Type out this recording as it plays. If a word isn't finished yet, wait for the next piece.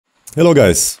Hello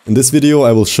guys, in this video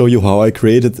I will show you how I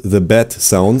created the bat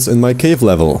sounds in my cave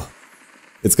level.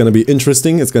 It's gonna be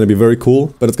interesting, it's gonna be very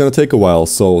cool, but it's gonna take a while,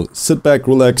 so sit back,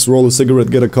 relax, roll a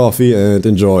cigarette, get a coffee and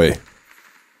enjoy.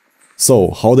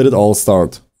 So, how did it all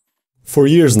start? For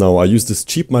years now I use this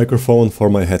cheap microphone for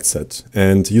my headset,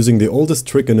 and using the oldest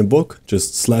trick in a book,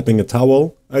 just slapping a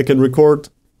towel, I can record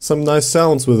some nice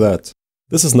sounds with that.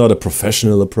 This is not a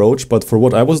professional approach, but for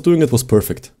what I was doing it was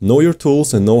perfect. Know your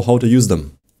tools and know how to use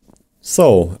them.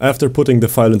 So, after putting the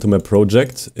file into my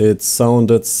project, it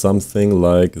sounded something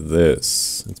like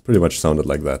this. It pretty much sounded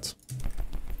like that.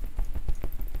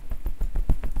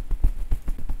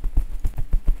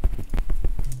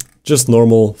 Just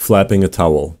normal flapping a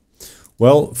towel.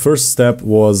 Well, first step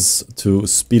was to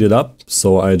speed it up,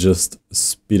 so I just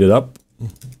speed it up.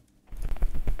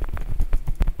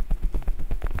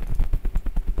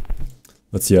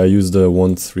 Let's see, I used the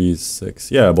 136,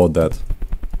 yeah, about that.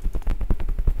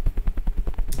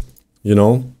 You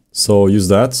know, so use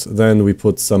that, then we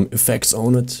put some effects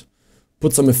on it,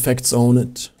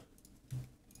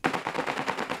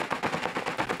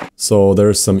 So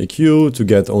there's some EQ to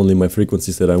get only my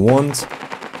frequencies that I want.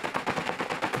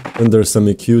 Then there's some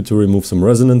EQ to remove some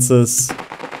resonances.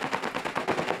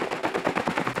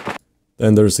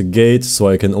 Then there's a gate, so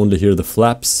I can only hear the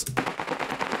flaps.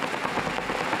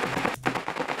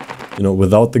 You know,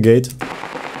 without the gate.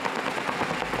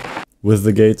 With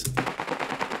the gate.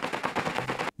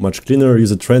 Much cleaner,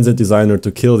 use a transient designer to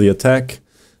kill the attack,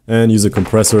 and use a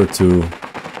compressor to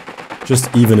just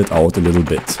even it out a little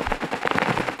bit.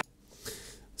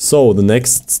 So the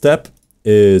next step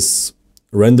is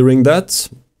rendering that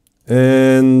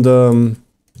and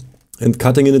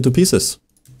cutting it into pieces.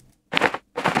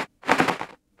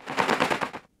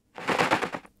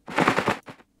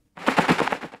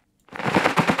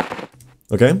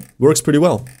 Okay, works pretty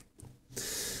well.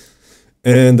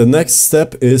 And the next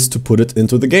step is to put it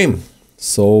into the game.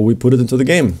 So we put it into the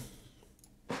game.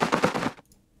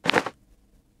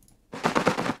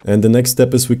 And the next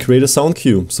step is we create a sound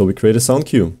cue. So we create a sound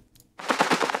cue.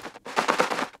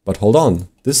 But hold on,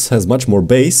 this has much more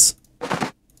bass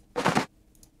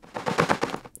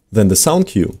than the sound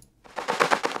cue.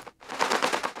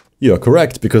 You are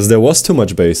correct, because there was too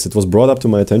much bass. It was brought up to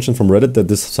my attention from Reddit that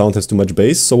this sound has too much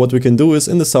bass. So what we can do is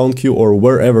in the sound cue or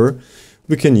wherever,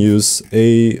 we can use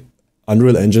a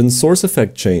Unreal Engine source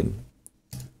effect chain,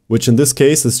 which in this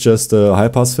case is just a high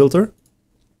pass filter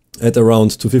at around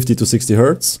 250 to 60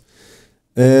 Hertz.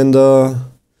 And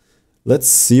let's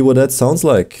see what that sounds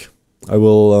like. I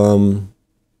will,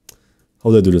 how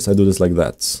do I do this? I do this like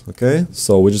that. Okay,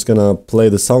 so we're just gonna play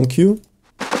the sound cue.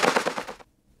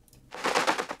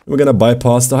 We're gonna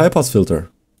bypass the high pass filter.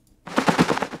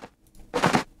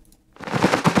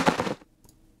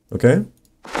 Okay.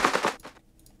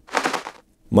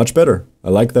 Much better. I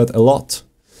like that a lot.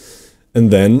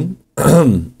 And then,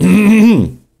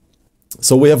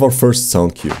 so we have our first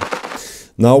sound cue.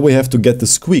 Now we have to get the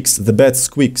squeaks, the bad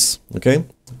squeaks, okay?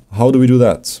 How do we do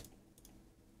that?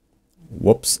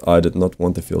 Whoops, I did not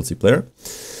want the VLC player.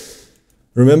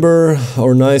 Remember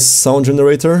our nice sound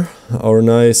generator, our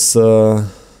nice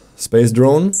space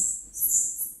drone?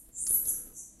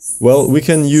 Well, we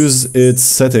can use its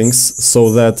settings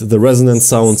so that the resonant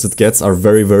sounds it gets are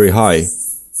very, very high.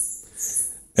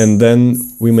 And then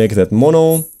we make that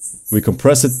mono, we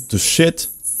compress it to shit,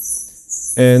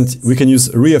 and we can use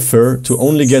refer to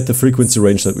only get the frequency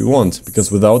range that we want,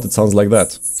 because without it sounds like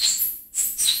that.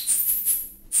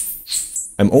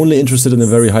 I'm only interested in a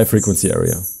very high frequency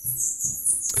area.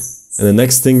 And the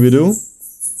next thing we do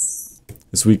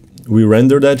is we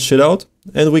render that shit out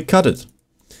and we cut it.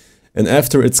 And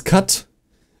after it's cut,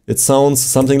 it sounds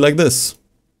something like this.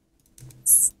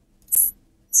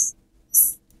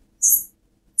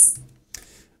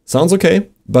 Sounds okay,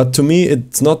 but to me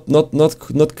it's not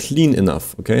clean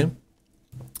enough, okay?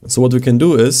 So what we can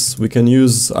do is we can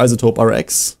use Isotope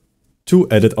RX to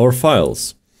edit our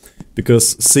files.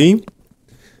 Because see,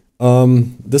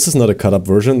 this is not a cut up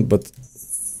version, but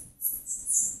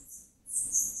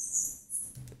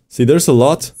see, there's a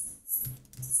lot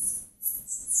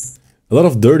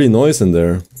of dirty noise in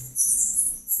there.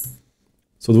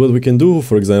 So what we can do,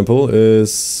 for example,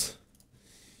 is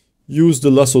use the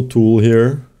lasso tool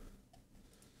here.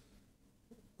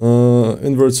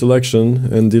 Invert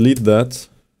selection and delete that,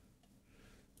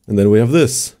 and then we have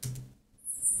this.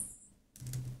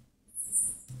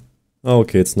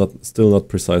 Okay, it's still not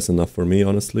precise enough for me,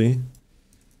 honestly.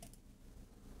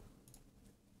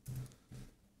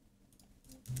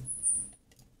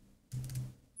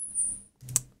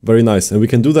 Very nice, and we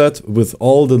can do that with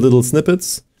all the little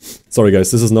snippets. Sorry guys,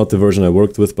 this is not the version I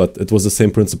worked with, but it was the same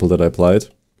principle that I applied.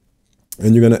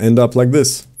 And you're gonna end up like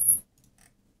this.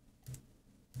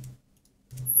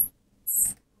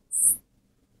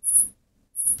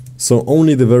 So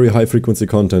only the very high frequency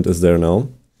content is there now.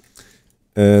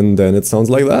 And then it sounds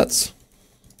like that.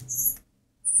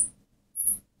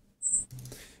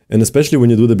 And especially when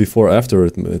you do the before after,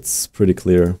 it's pretty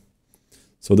clear.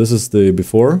 So this is the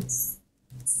before.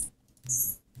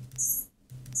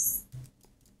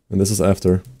 And this is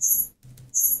after.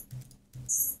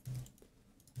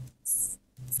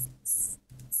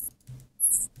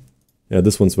 Yeah,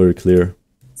 this one's very clear.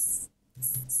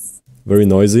 Very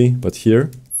noisy, but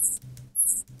here,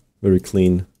 very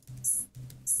clean.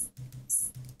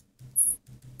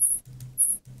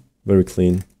 Very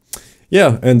clean.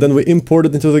 Yeah, and then we import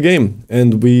it into the game.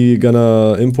 And we're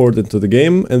gonna import it into the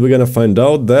game, and we're gonna find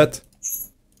out that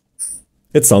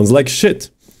it sounds like shit.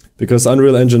 Because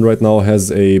Unreal Engine right now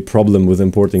has a problem with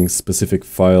importing specific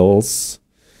files.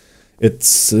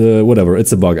 It's whatever,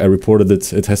 it's a bug. I reported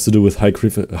it. It has to do with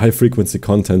high frequency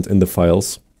content in the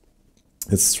files.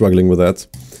 It's struggling with that.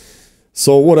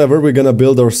 So whatever, we're gonna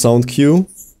build our sound cue.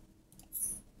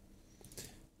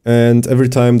 And every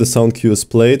time the sound cue is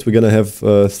played, we're gonna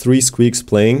have 3 squeaks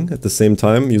playing at the same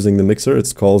time using the mixer.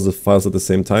 It calls the files at the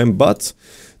same time, but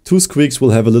 2 squeaks will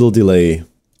have a little delay.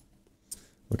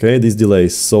 Okay, these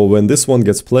delays. So when this one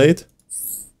gets played...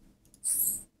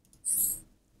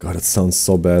 God, it sounds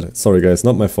so bad. Sorry guys,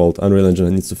 not my fault. Unreal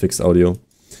Engine needs to fix audio.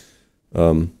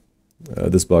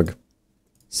 This bug.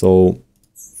 So...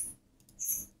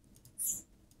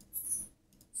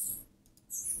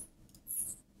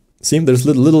 see, there's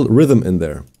little rhythm in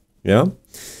there. Yeah?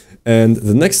 And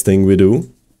the next thing we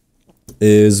do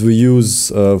is we use,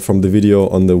 from the video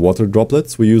on the water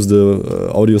droplets, we use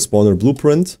the audio spawner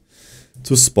blueprint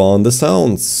to spawn the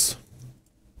sounds.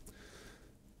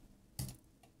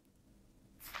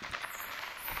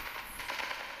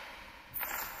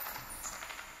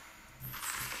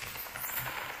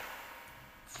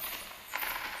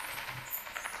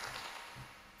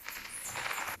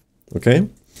 Okay,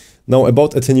 now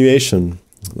about attenuation.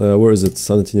 Where is it?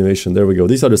 Sound attenuation. There we go.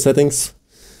 These are the settings.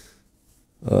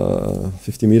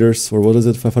 50 meters, or what is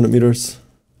it? 500 meters?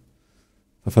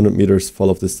 500 meters fall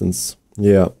off distance.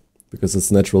 Yeah, because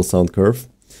it's natural sound curve.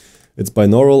 It's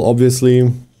binaural,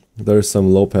 obviously. There's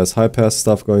some low pass, high pass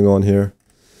stuff going on here.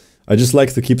 I just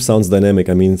like to keep sounds dynamic.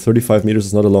 I mean, 35 meters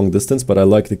is not a long distance, but I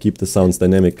like to keep the sounds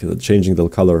dynamic, changing the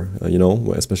color, you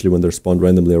know, especially when they're spawned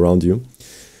randomly around you.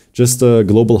 Just a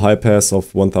global high pass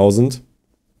of 1000.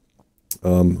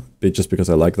 Just because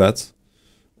I like that.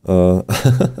 Oh,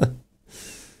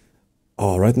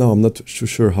 right now I'm not too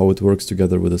sure how it works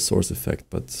together with the source effect,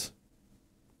 but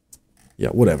yeah,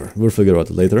 whatever. We'll figure out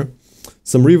it later.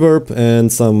 Some reverb and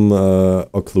some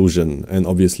occlusion, and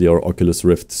obviously our Oculus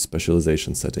Rift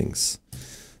specialization settings.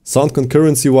 Sound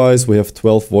concurrency wise, we have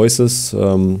 12 voices,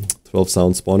 12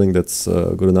 sound spawning. That's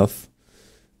good enough.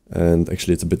 And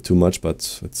actually it's a bit too much,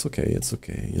 but it's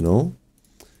okay, you know.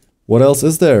 What else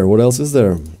is there? What else is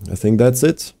there? I think that's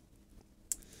it.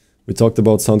 We talked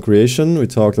about sound creation, we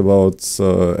talked about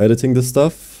editing the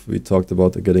stuff, we talked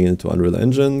about getting into Unreal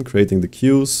Engine, creating the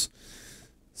cues,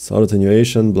 sound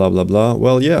attenuation, blah blah blah.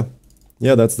 Well, yeah,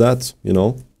 that's that, you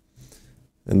know.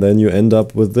 And then you end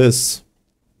up with this.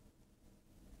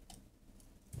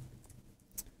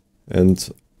 And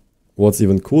what's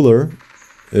even cooler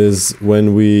is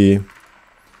when we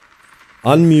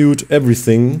unmute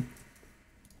everything.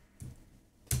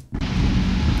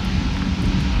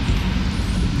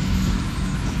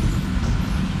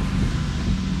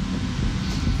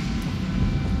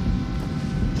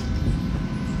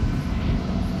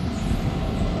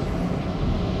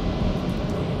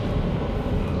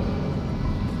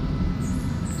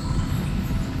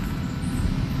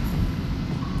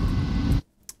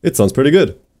 It sounds pretty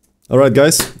good. Alright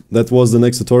guys, that was the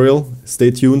next tutorial. Stay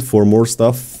tuned for more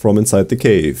stuff from inside the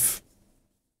cave.